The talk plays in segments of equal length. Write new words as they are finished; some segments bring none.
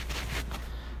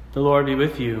The Lord be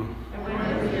with you.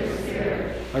 And with your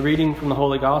spirit. A reading from the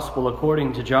Holy Gospel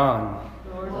according to John.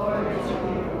 Lord, is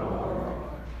you, Lord.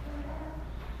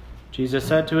 Jesus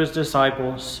said to his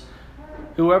disciples,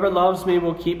 "Whoever loves me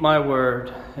will keep my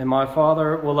word, and my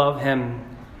Father will love him,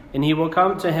 and he will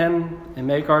come to him and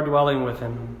make our dwelling with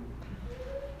him.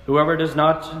 Whoever does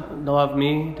not love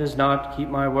me does not keep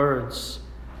my words.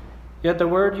 Yet the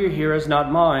word you hear is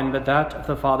not mine, but that of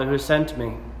the Father who sent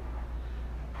me.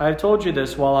 I have told you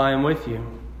this while I am with you.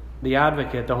 The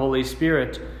Advocate, the Holy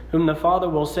Spirit, whom the Father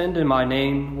will send in my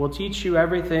name, will teach you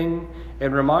everything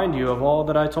and remind you of all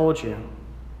that I told you.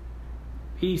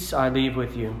 Peace I leave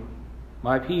with you.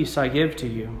 My peace I give to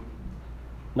you.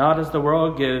 Not as the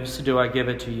world gives do I give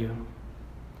it to you.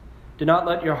 Do not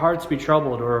let your hearts be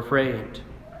troubled or afraid.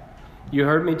 You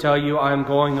heard me tell you I am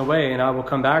going away and I will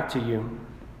come back to you.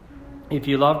 If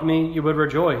you loved me, you would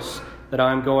rejoice that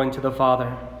I am going to the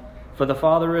Father, for the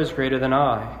Father is greater than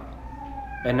I.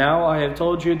 And now I have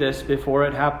told you this before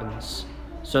it happens,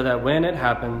 so that when it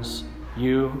happens,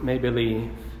 you may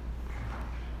believe."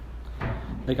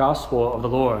 The Gospel of the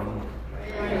Lord.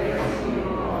 Praise to you,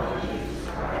 Lord Jesus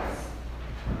Christ.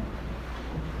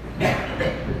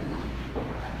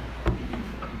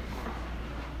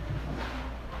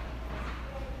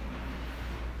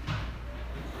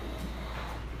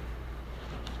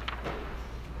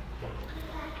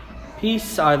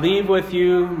 Peace I leave with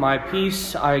you, my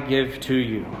peace I give to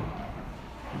you.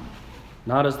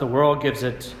 Not as the world gives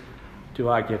it, do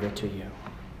I give it to you.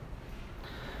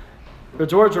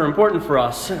 Those words are important for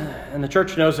us, and the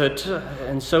church knows it,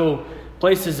 and so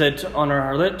places it on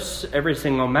our lips every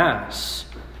single Mass,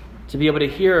 to be able to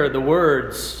hear the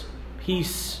words,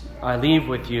 "Peace I leave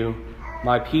with you,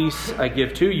 my peace I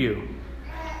give to you."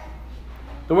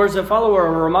 The words that follow are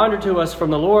a reminder to us from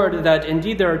the Lord that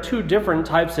indeed there are two different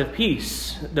types of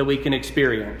peace that we can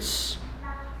experience.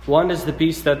 One is the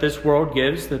peace that this world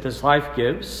gives, that this life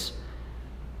gives.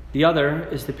 The other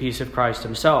is the peace of Christ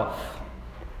himself.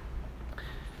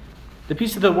 The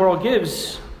peace that the world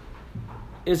gives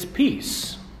is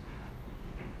peace.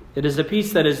 It is a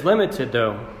peace that is limited,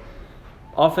 though.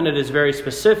 Often it is very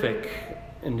specific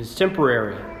and is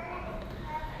temporary.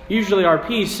 Usually our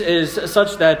peace is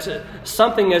such that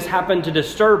something has happened to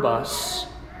disturb us,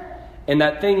 and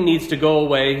that thing needs to go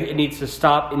away, it needs to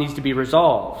stop, it needs to be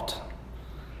resolved.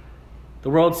 The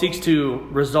world seeks to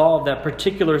resolve that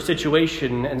particular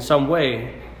situation in some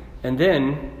way, and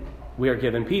then we are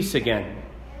given peace again.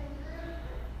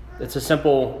 It's a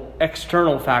simple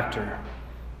external factor,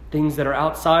 things that are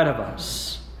outside of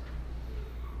us.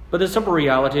 But the simple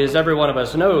reality is every one of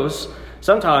us knows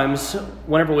sometimes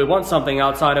whenever we want something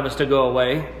outside of us to go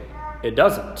away, it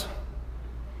doesn't.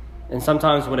 And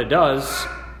sometimes when it does,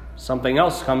 something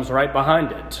else comes right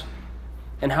behind it.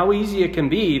 And how easy it can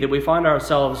be that we find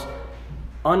ourselves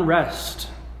unrest,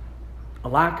 a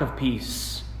lack of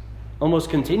peace,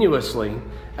 almost continuously,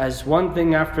 as one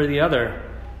thing after the other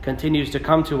continues to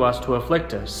come to us to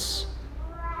afflict us.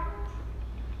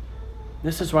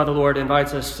 This is why the Lord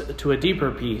invites us to a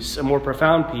deeper peace, a more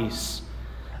profound peace.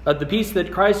 The peace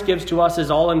that Christ gives to us is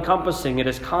all-encompassing, it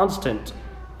is constant,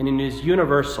 and it is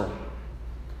universal.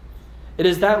 It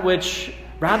is that which,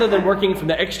 rather than working from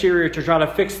the exterior to try to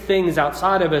fix things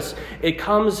outside of us, it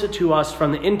comes to us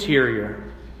from the interior,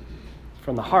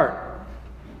 from the heart.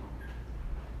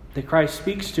 That Christ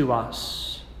speaks to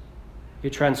us.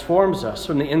 It transforms us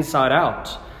from the inside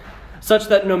out, such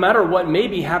that no matter what may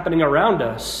be happening around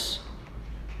us,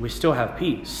 we still have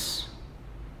peace.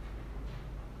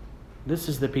 This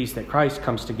is the peace that Christ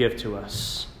comes to give to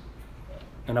us,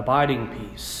 an abiding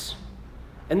peace.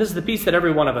 And this is the peace that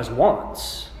every one of us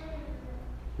wants.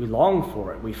 We long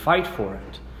for it, we fight for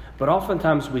it, but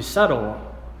oftentimes we settle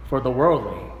for the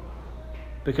worldly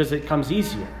because it comes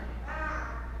easier.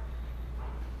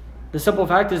 The simple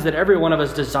fact is that every one of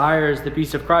us desires the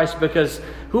peace of Christ, because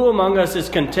who among us is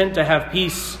content to have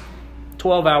peace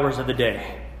 12 hours of the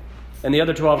day and the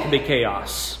other 12 can be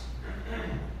chaos?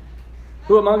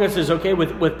 Who among us is okay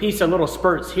with peace in little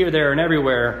spurts here, there, and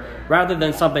everywhere, rather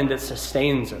than something that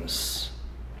sustains us?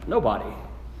 Nobody.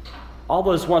 All of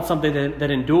us want something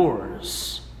that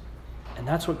endures. And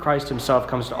that's what Christ himself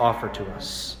comes to offer to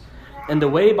us. And the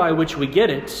way by which we get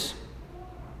it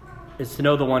is to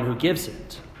know the one who gives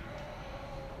it.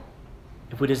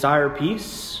 If we desire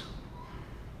peace,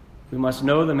 we must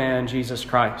know the man Jesus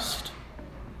Christ,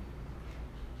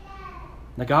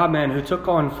 the God-man who took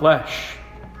on flesh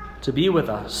to be with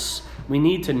us. We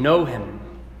need to know him.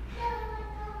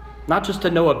 Not just to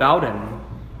know about him,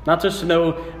 Not just to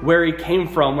know where he came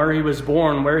from, where he was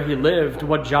born, where he lived,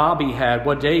 what job he had,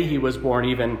 what day he was born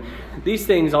even. These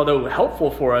things, although helpful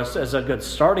for us as a good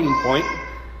starting point,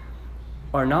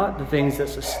 are not the things that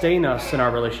sustain us in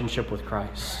our relationship with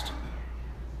Christ.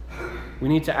 We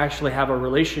need to actually have a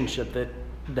relationship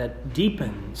that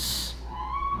deepens,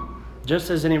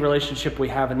 just as any relationship we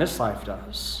have in this life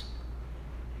does.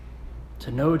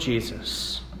 To know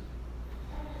Jesus.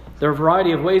 There are a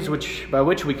variety of ways by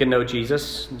which we can know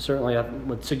Jesus. And certainly I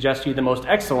would suggest to you the most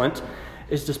excellent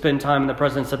is to spend time in the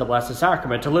presence of the Blessed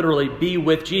Sacrament, to literally be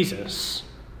with Jesus.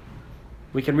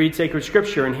 We can read sacred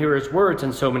scripture and hear his words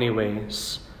in so many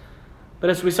ways. But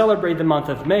as we celebrate the month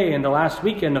of May and the last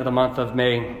weekend of the month of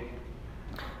May,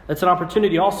 it's an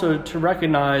opportunity also to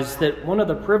recognize that one of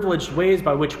the privileged ways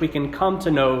by which we can come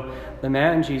to know the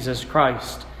man Jesus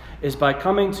Christ is by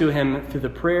coming to him through the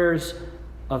prayers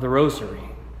of the Rosary.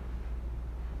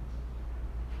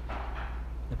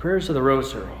 The prayers of the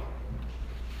Rosary.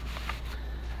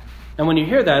 And when you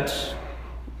hear that,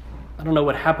 I don't know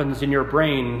what happens in your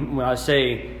brain when I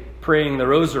say praying the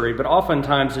Rosary, but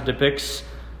oftentimes it depicts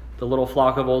the little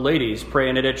flock of old ladies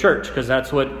praying it at church, because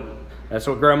that's what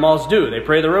grandmas do. They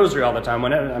pray the Rosary all the time.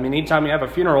 Anytime you have a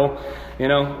funeral,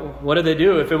 what do they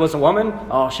do? If it was a woman,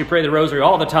 she prayed the Rosary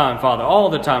all the time, Father, all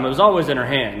the time. It was always in her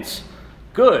hands.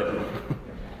 Good.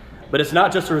 But it's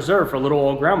not just reserved for little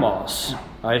old grandmas,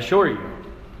 I assure you.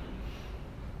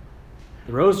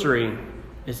 The Rosary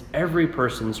is every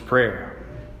person's prayer.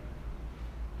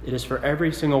 It is for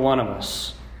every single one of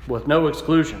us, with no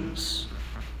exclusions.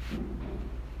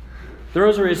 The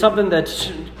Rosary is something that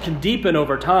can deepen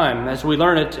over time as we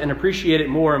learn it and appreciate it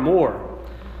more and more.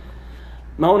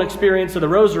 My own experience of the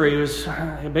Rosary was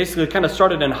basically kind of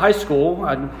started in high school.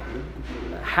 I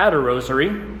had a Rosary.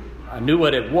 I knew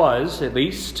what it was, at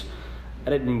least.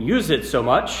 I didn't use it so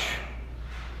much.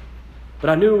 But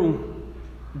I knew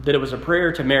that it was a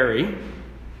prayer to Mary.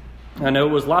 I know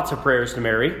it was lots of prayers to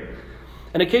Mary.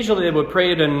 And occasionally they would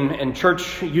pray it in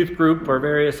church youth group or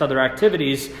various other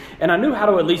activities. And I knew how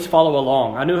to at least follow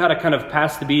along. I knew how to kind of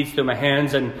pass the beads through my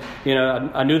hands. And,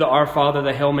 I knew the Our Father,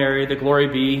 the Hail Mary, the Glory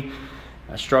Be.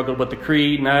 I struggled with the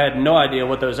Creed, and I had no idea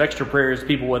what those extra prayers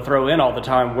people would throw in all the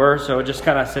time were. So I'd just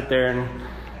kind of sit there and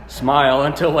smile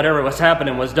until whatever was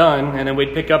happening was done. And then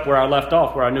we'd pick up where I left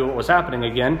off, where I knew what was happening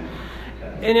again.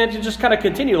 And it just kind of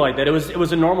continued like that. It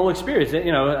was a normal experience.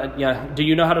 Do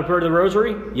you know how to pray the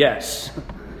Rosary? Yes.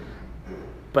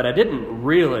 But I didn't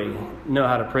really know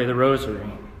how to pray the Rosary.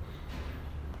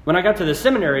 When I got to the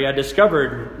seminary, I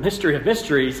discovered, mystery of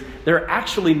mysteries, there are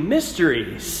actually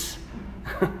mysteries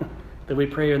that we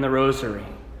pray in the Rosary.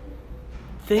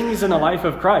 Things in the life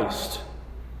of Christ.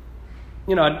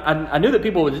 I knew that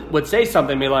people would say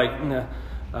something to me like,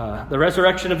 the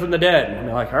resurrection from the dead. And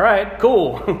they're like, all right,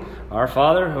 cool. Our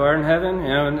Father who art in heaven.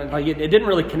 And it didn't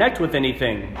really connect with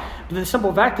anything. But the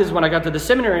simple fact is, when I got to the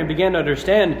seminary and began to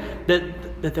understand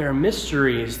that there are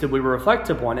mysteries that we reflect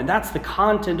upon, and that's the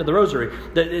content of the Rosary.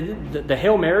 The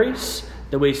Hail Marys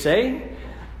that we say,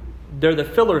 they're the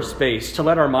filler space to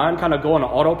let our mind kind of go on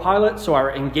autopilot so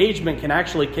our engagement can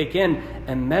actually kick in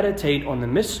and meditate on the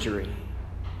mystery.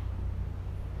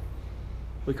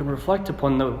 We can reflect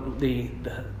upon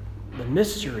the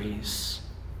mysteries,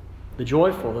 the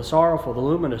joyful, the sorrowful, the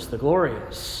luminous, the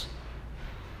glorious.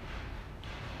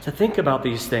 To think about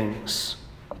these things.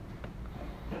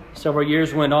 Several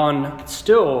years went on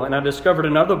still, and I discovered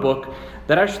another book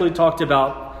that actually talked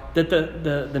about that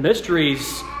the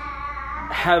mysteries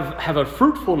have a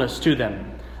fruitfulness to them.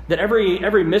 That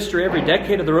every mystery, every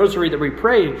decade of the Rosary that we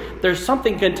pray, there's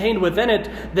something contained within it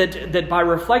that by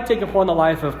reflecting upon the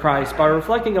life of Christ, by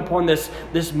reflecting upon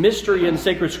this mystery in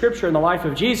sacred Scripture in the life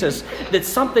of Jesus, that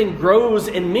something grows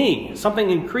in me, something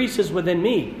increases within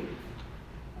me.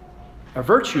 A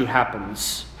virtue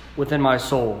happens within my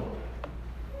soul.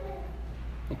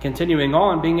 And continuing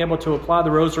on, being able to apply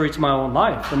the Rosary to my own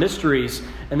life, the mysteries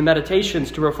and the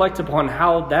meditations to reflect upon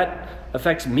how that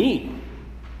affects me.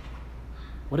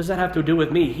 What does that have to do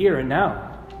with me here and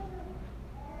now?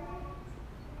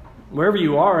 Wherever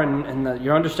you are in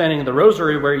your understanding of the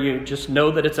Rosary, where you just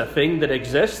know that it's a thing that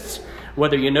exists,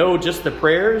 whether you know just the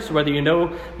prayers, whether you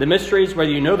know the mysteries,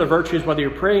 whether you know the virtues, whether you're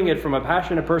praying it from a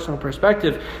passionate personal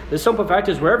perspective, the simple fact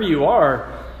is, wherever you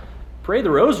are, pray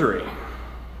the Rosary.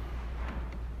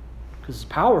 Because it's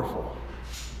powerful.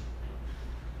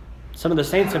 Some of the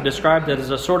saints have described it as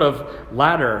a sort of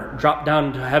ladder dropped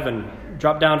down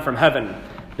from heaven,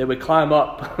 that we climb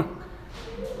up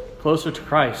closer to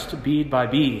Christ, bead by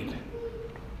bead.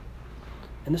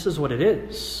 And this is what it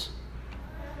is.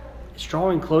 It's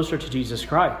drawing closer to Jesus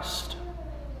Christ.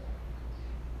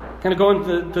 kind of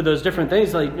going through those different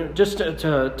things, like just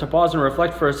to pause and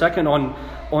reflect for a second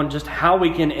on just how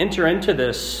we can enter into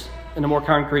this in a more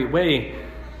concrete way.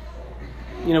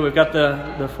 We've got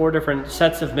the 4 different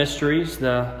sets of mysteries,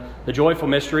 the joyful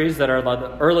mysteries that are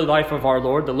the early life of our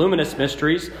Lord, the luminous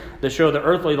mysteries that show the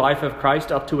earthly life of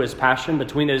Christ up to his passion,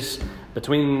 between his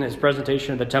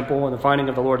presentation of the temple and the finding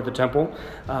of the Lord at the temple.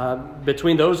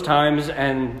 Between those times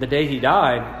and the day he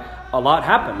died, a lot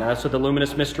happened. That's what the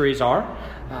luminous mysteries are.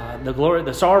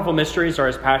 The sorrowful mysteries are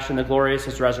his passion, the glorious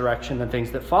his resurrection, and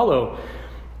things that follow.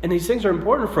 And these things are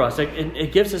important for us.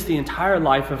 It gives us the entire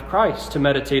life of Christ to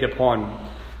meditate upon.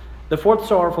 The 4th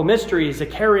sorrowful mystery is the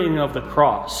carrying of the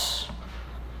cross.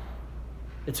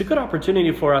 It's a good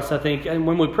opportunity for us, I think. And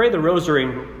when we pray the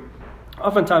rosary,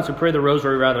 oftentimes we pray the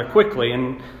rosary rather quickly,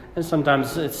 and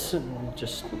sometimes it's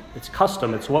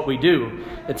custom. It's what we do.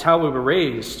 It's how we were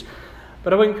raised.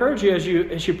 But I would encourage you,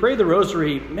 as you pray the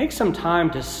rosary, make some time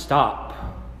to stop.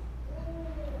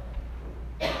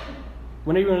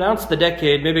 When you announce the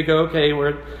decade, maybe go, okay,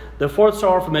 we're the 4th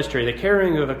sorrowful mystery, the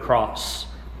carrying of the cross.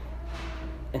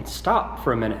 And stop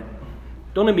for a minute.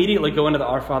 Don't immediately go into the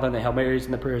Our Father and the Hail Marys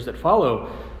and the prayers that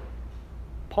follow.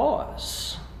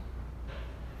 Pause.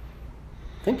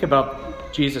 Think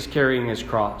about Jesus carrying his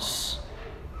cross.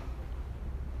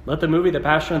 Let the movie The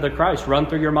Passion of the Christ run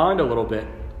through your mind a little bit.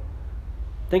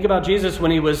 Think about Jesus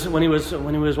when he was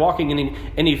walking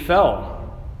and he fell.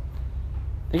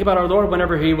 Think about our Lord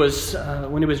whenever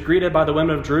when he was greeted by the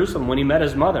women of Jerusalem, when he met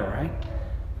his mother, right?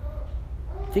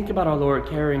 Think about our Lord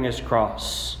carrying his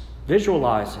cross.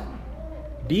 Visualize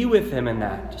it. Be with him in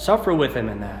that. Suffer with him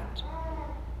in that.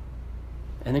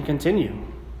 And then continue.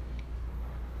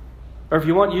 Or if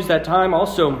you want, use that time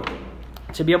also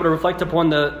to be able to reflect upon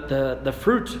the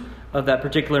fruit of that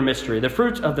particular mystery. The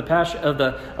fruit of the passion of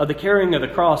the carrying of the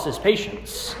cross is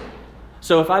patience.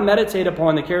 So if I meditate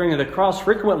upon the carrying of the cross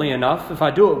frequently enough, if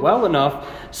I do it well enough,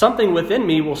 something within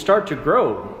me will start to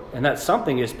grow. And that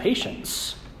something is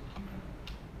patience.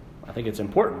 I think it's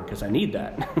important because I need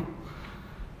that.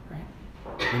 Right?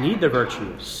 We need the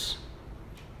virtues.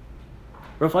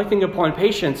 Reflecting upon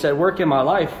patience at work in my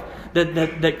life,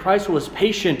 that Christ was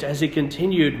patient as he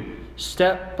continued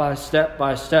step by step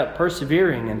by step,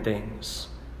 persevering in things.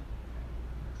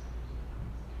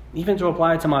 Even to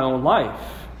apply it to my own life.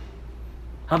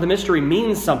 How the mystery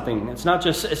means something. It's not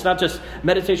just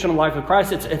meditation on the life of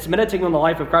Christ. It's meditating on the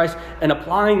life of Christ and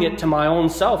applying it to my own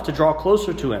self to draw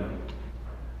closer to him.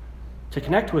 To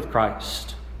connect with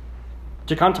Christ,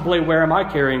 to contemplate where am I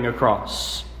carrying a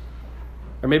cross?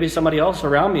 Or maybe somebody else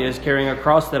around me is carrying a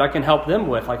cross that I can help them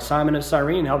with, like Simon of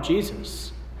Cyrene helped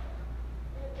Jesus.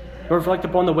 To reflect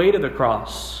upon the weight of the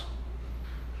cross.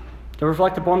 To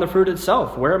reflect upon the fruit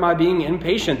itself. Where am I being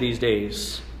impatient these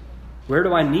days? Where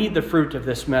do I need the fruit of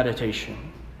this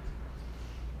meditation?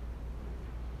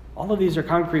 All of these are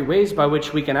concrete ways by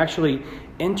which we can actually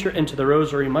enter into the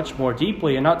rosary much more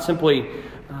deeply and not simply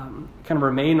kind of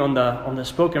remain on the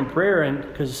spoken prayer, and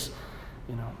because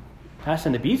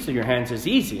passing the beads through your hands is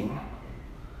easy,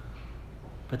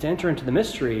 but to enter into the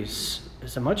mysteries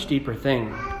is a much deeper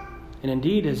thing, and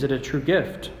indeed is it a true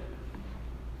gift.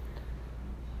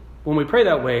 When we pray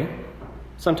that way,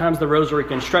 sometimes the rosary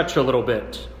can stretch a little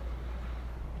bit.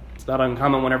 It's not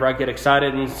uncommon whenever I get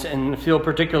excited and feel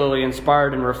particularly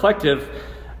inspired and reflective,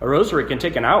 a rosary can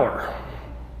take an hour.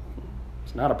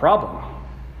 It's not a problem.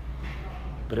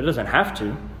 But it doesn't have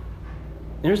to.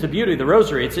 Here's the beauty of the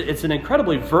rosary. It's an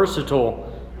incredibly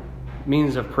versatile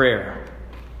means of prayer.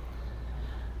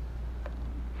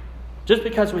 Just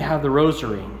because we have the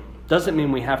rosary doesn't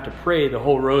mean we have to pray the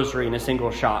whole rosary in a single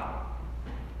shot.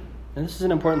 And this is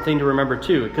an important thing to remember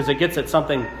too, because it gets at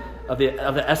something of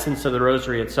the essence of the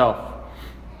rosary itself.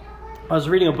 I was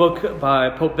reading a book by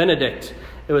Pope Benedict.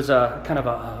 It was a kind of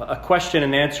a question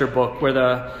and answer book where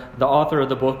the author of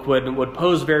the book would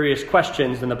pose various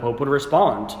questions and the Pope would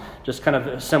respond, just kind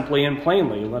of simply and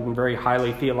plainly, in very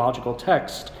highly theological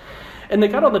text. And they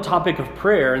got on the topic of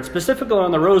prayer, and specifically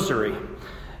on the rosary.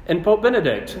 And Pope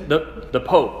Benedict, the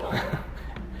Pope,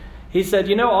 he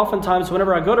said, oftentimes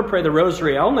whenever I go to pray the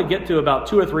rosary, I only get to about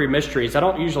 2 or 3 mysteries. I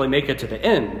don't usually make it to the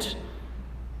end.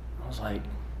 I was like,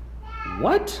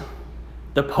 what?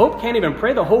 The Pope can't even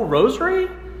pray the whole rosary?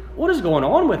 What is going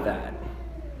on with that?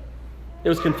 It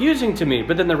was confusing to me,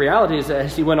 but then the reality is,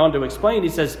 as he went on to explain, he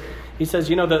says,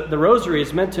 the rosary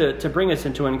is meant to bring us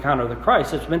into an encounter with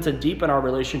Christ. It's meant to deepen our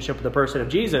relationship with the person of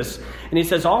Jesus. And he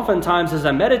says, oftentimes as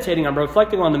I'm meditating, I'm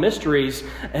reflecting on the mysteries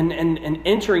and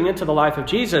entering into the life of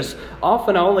Jesus.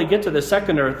 Often I only get to the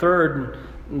second or third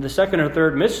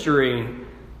mystery,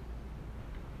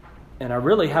 and I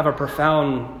really have a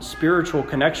profound spiritual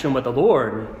connection with the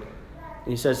Lord.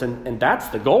 And he says, and that's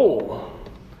the goal.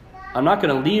 I'm not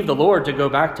going to leave the Lord to go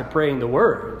back to praying the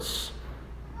words.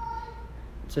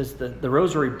 It says the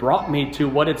rosary brought me to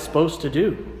what it's supposed to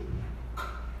do.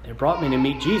 It brought me to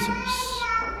meet Jesus.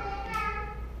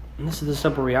 And this is the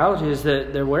simple reality, is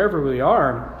that wherever we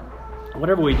are,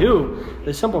 whatever we do,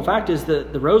 the simple fact is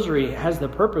that the rosary has the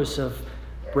purpose of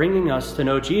bringing us to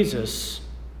know Jesus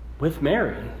with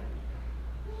Mary.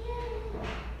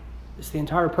 It's the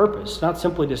entire purpose, not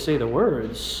simply to say the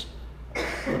words,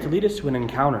 but to lead us to an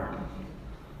encounter.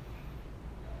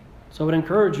 So I would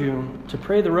encourage you to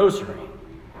pray the rosary.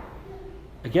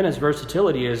 Again, its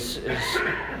versatility is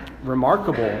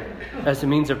remarkable as a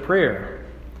means of prayer.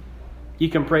 You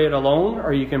can pray it alone,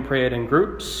 or you can pray it in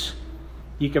groups.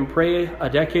 You can pray a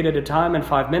decade at a time in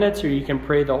 5 minutes, or you can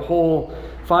pray the whole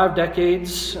 5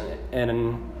 decades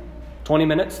in 20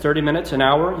 minutes, 30 minutes, an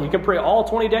hour. You can pray all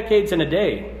 20 decades in a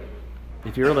day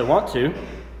if you really want to.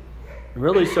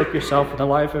 Really soak yourself in the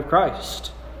life of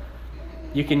Christ.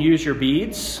 You can use your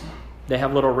beads. They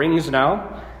have little rings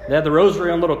now. They have the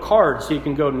rosary on little cards, so you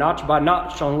can go notch by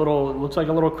notch on it looks like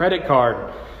a little credit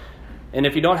card. And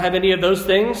if you don't have any of those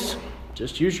things,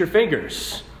 just use your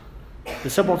fingers. The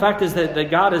simple fact is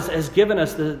that God has given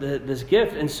us this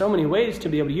gift in so many ways to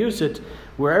be able to use it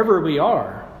wherever we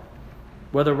are.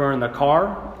 Whether we're in the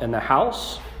car, in the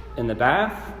house, in the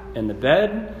bath, in the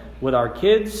bed, with our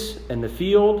kids, in the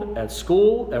field, at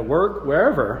school, at work,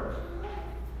 wherever.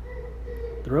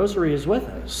 The rosary is with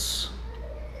us.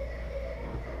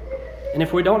 And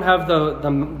if we don't have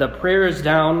the prayers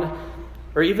down,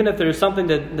 or even if there's something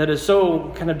that is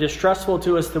so kind of distressful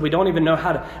to us that we don't even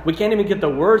know we can't even get the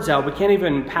words out, we can't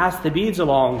even pass the beads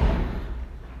along,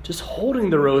 just holding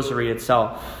the rosary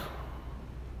itself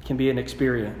can be an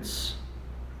experience.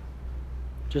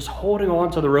 Just holding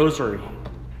on to the rosary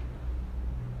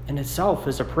in itself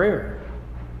is a prayer.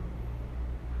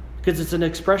 Because it's an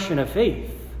expression of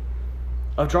faith,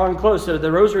 of drawing close. So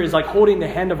the rosary is like holding the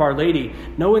hand of Our Lady,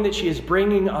 knowing that she is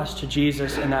bringing us to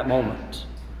Jesus in that moment.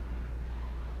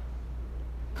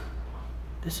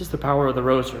 This is the power of the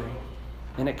rosary,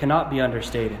 and it cannot be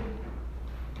understated.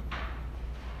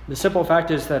 The simple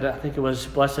fact is that I think it was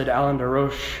Blessed Alain de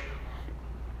Roche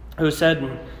who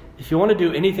said, if you want to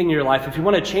do anything in your life, if you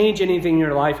want to change anything in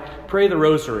your life, pray the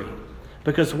rosary.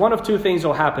 Because one of two things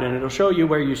will happen, and it'll show you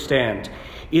where you stand.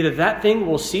 Either that thing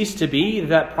will cease to be, either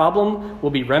that problem will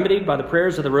be remedied by the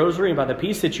prayers of the rosary and by the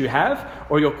peace that you have,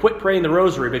 or you'll quit praying the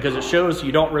rosary because it shows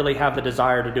you don't really have the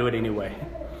desire to do it anyway.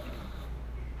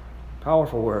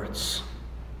 Powerful words.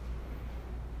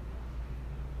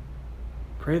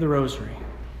 Pray the rosary.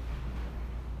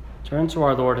 Turn to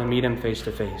our Lord and meet Him face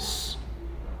to face.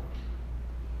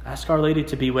 Ask Our Lady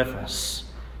to be with us.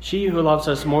 She who loves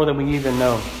us more than we even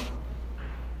know.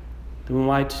 That we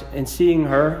might, in seeing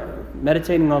her,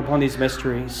 meditating upon these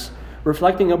mysteries,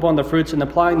 reflecting upon the fruits and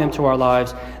applying them to our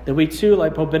lives, that we too,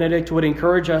 like Pope Benedict would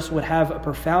encourage us, would have a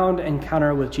profound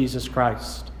encounter with Jesus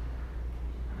Christ.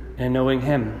 And knowing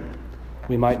Him,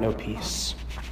 we might know peace.